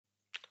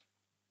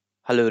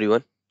Hello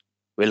everyone,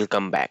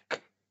 welcome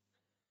back.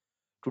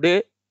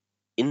 Today,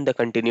 in the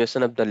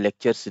continuation of the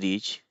lecture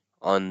series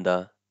on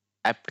the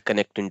App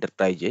Connect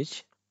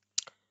Enterprises,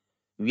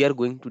 we are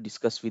going to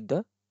discuss with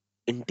the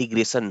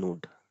integration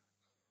node,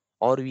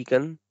 or we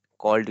can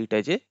call it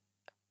as a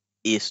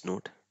ACE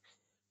node.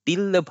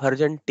 Till the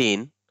version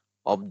 10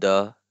 of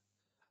the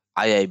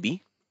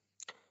IIB,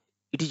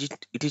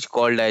 it is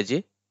called as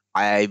a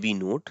IIB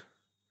node,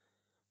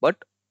 but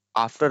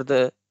after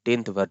the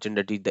 10th version,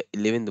 that is the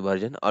 11th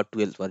version or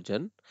 12th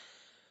version,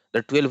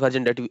 the 12th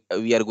version that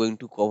we are going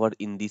to cover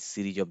in this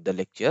series of the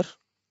lecture,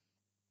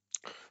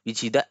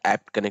 which is the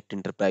App Connect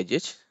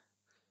Enterprises.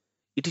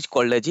 It is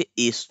called as a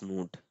ACE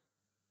node.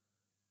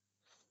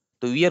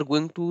 So we are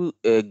going to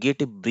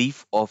get a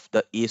brief of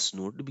the ACE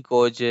node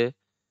because it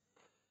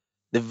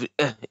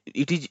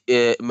is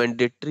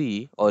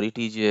mandatory or it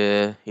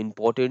is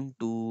important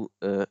to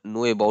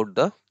know about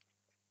the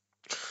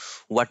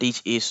what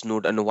is ACE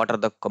node and what are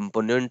the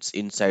components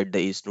inside the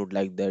ACE node,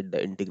 like that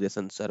the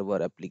integration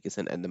server,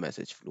 application, and the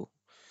message flow,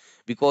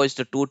 because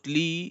the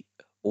totally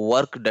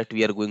work that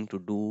we are going to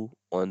do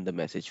on the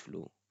message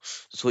flow.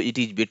 So it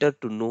is better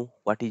to know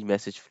what is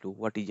message flow,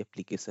 what is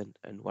application,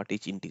 and what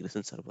is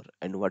integration server,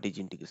 and what is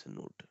integration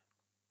node.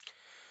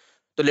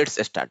 So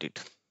let's start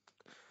it.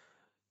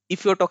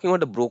 If you are talking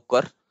about a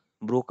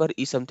broker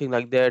is something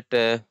like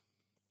that.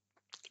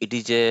 It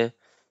is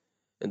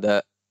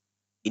the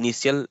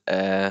initial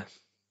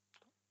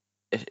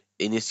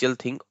initial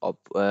thing of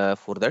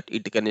for that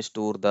it can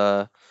store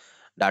the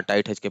data.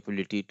 It has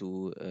capability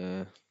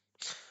to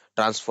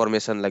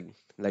transformation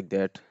like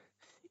that.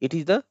 It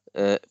is the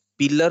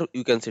pillar,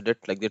 you can say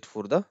that like that,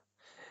 for the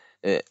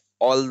uh,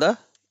 all the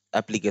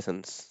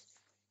applications.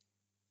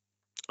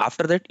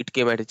 After that it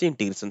came as a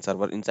integration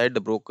server inside the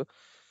broker.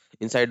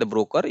 It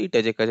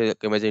has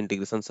came as an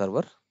integration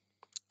server,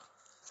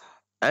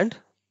 and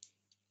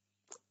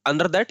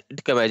under that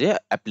it came as a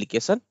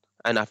application,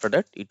 and after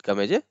that it come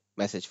as a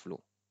message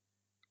flow.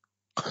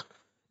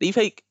 If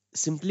I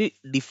simply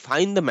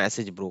define the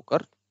message broker,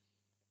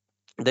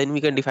 then we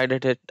can define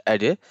it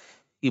as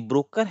a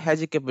broker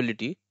has a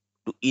capability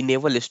to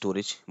enable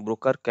storage.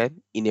 Broker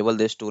can enable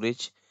the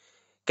storage,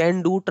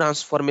 can do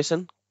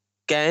transformation,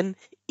 can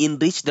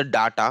enrich the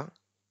data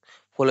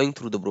flowing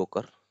through the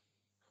broker.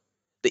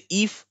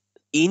 If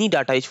any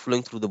data is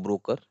flowing through the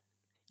broker,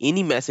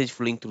 any message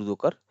flowing through the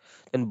broker,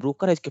 then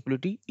broker has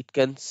capability. It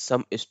can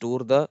store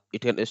the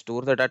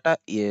data.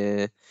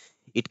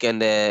 It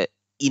can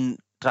in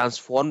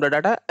transform the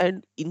data,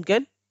 and it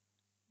can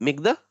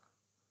make the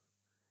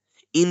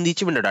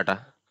enrichment of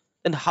data.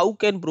 Then how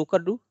can broker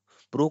do?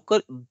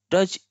 Broker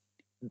does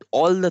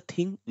all the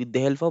thing with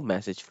the help of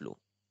message flow,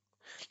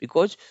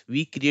 because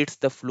we creates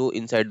the flow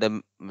inside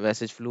the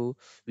message flow.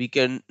 We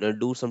can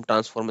do some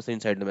transformation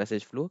inside the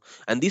message flow,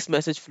 and this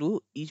message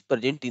flow is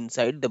present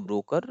inside the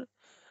broker.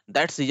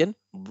 That's reason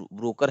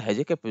broker has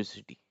a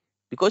capacity,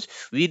 because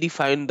we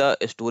define the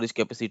storage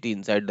capacity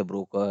inside the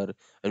broker,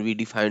 and we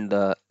define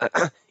the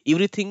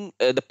everything,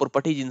 the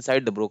properties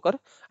inside the broker.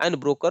 And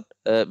broker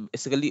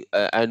basically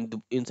and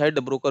inside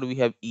the broker we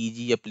have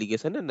EG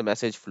application and the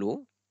message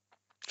flow,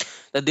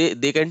 that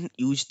they can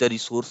use the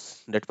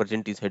resource that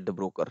present inside the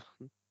broker.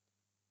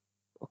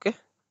 Okay.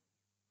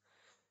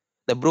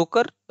 The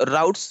broker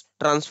routes,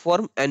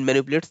 transform, and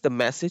manipulates the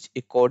message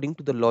according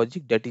to the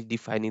logic that is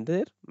defined in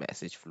their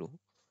message flow.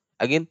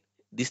 Again,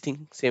 this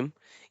thing same.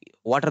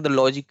 What are the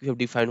logic we have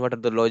defined? What are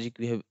the logic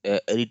we have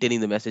written in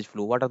the message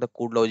flow? What are the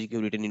code logic you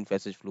have written in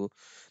message flow?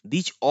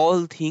 These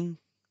all thing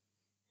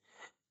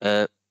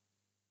uh,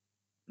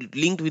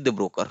 linked with the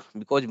broker,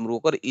 because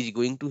broker is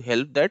going to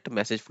help that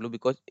message flow,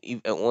 because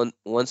if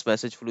once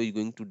message flow is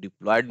going to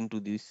deployed into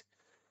this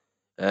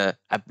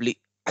apply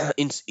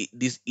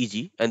this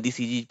EG, and this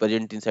EG is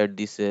present inside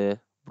this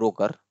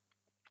broker,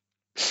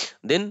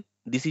 then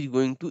this is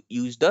going to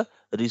use the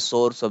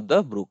resource of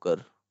the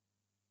broker.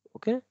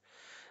 Okay,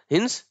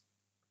 hence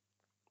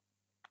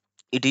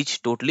it is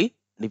totally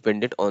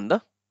dependent on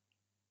the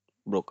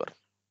broker.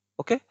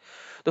 Okay,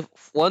 so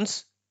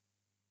once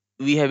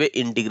we have a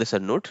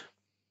integration node,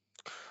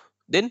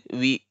 then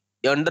we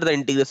under the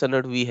integration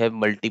node we have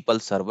multiple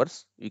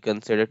servers. You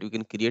can say that we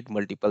can create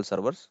multiple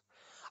servers.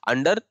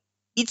 Under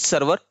each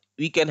server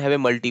we can have a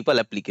multiple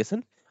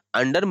application.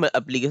 Under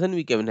application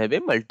we can have a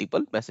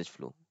multiple message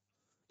flow.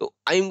 So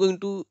I am going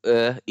to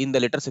in the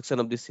later section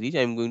of this series I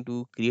am going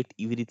to create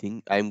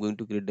everything. I am going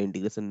to create the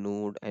integration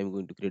node, I am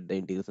going to create the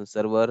integration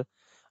server,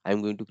 I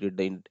am going to create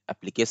the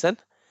application,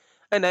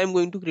 and I am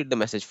going to create the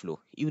message flow.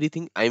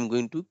 Everything I am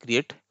going to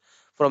create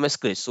from a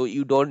scratch, so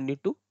you don't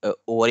need to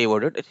worry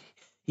about it.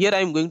 Here I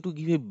am going to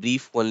give a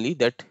brief only,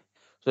 that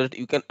so that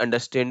you can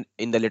understand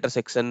in the later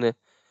section.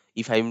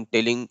 If I am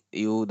telling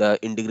you the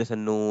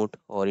integration node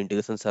or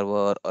integration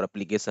server or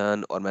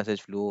application or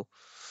message flow,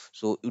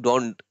 so you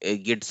don't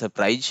get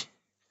surprised.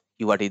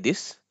 What is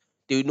this?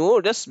 Do you know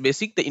just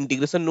basic? The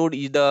integration node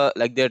is the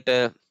like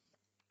that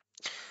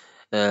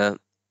uh,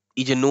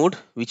 is a node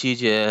which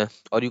is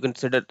or you can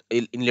say that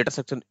in later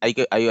section I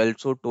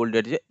also told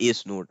that is a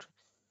ACE node.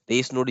 The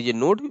ACE node is a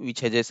node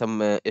which has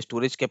some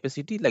storage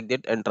capacity like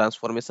that, and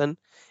transformation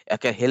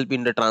can help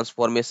in the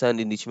transformation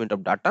enrichment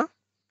of data,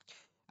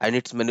 and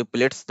it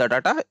manipulates the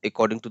data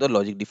according to the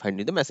logic defined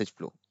in the message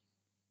flow.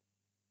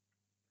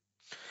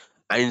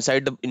 And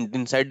inside the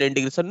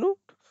integration node,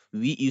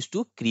 we used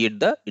to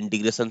create the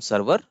integration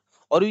server,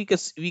 or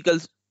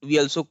we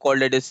also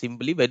called it as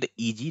simply by the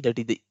EG, that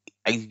is the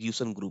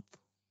execution group.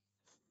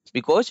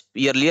 Because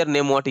earlier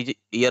name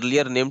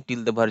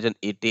till the version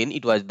 18,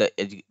 it was the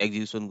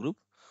execution group.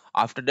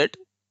 After that,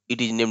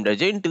 it is named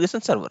as a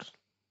integration server.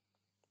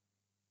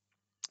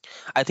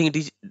 I think it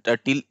is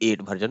till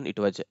 8 version, it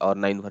was, or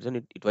 9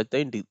 version, it was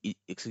the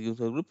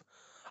execution group.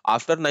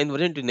 After 9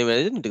 version, it is named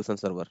as an integration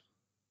server.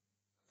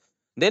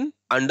 Then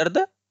under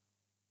the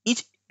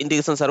each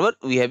integration server,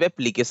 we have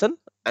application,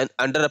 and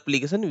under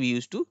application, we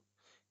used to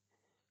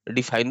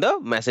define the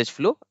message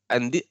flow,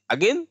 and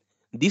again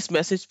this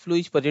message flow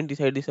is present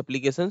inside this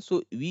application,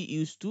 so we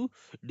used to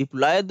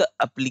deploy the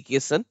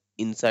application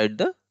inside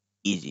the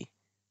EG.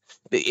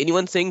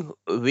 Anyone saying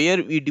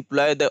where we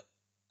deploy the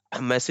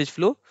message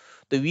flow?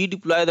 We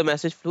deploy the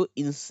message flow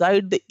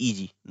inside the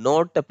EG,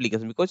 not the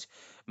application, because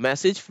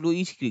message flow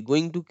is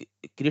going to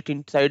create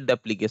inside the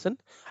application,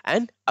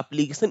 and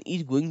application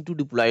is going to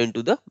deploy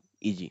into the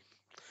EG.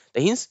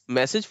 Hence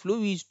message flow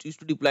we used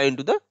to deploy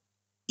into the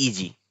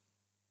EG.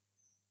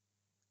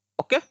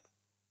 Okay,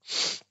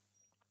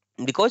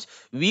 because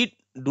we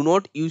do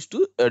not use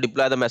to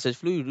deploy the message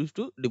flow, we used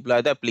to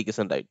deploy the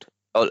application, right?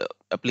 Or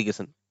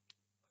application.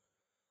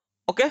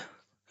 Okay,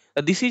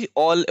 this is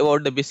all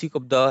about the basic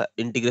of the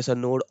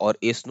integration node or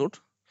ACE node.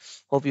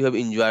 Hope you have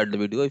enjoyed the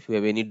video. If you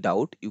have any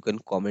doubt, you can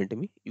comment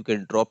me, you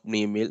can drop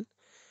me email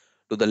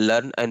to the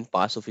learn and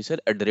pass officer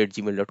at the rate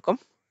gmail.com.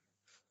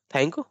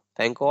 Thank you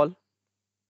all.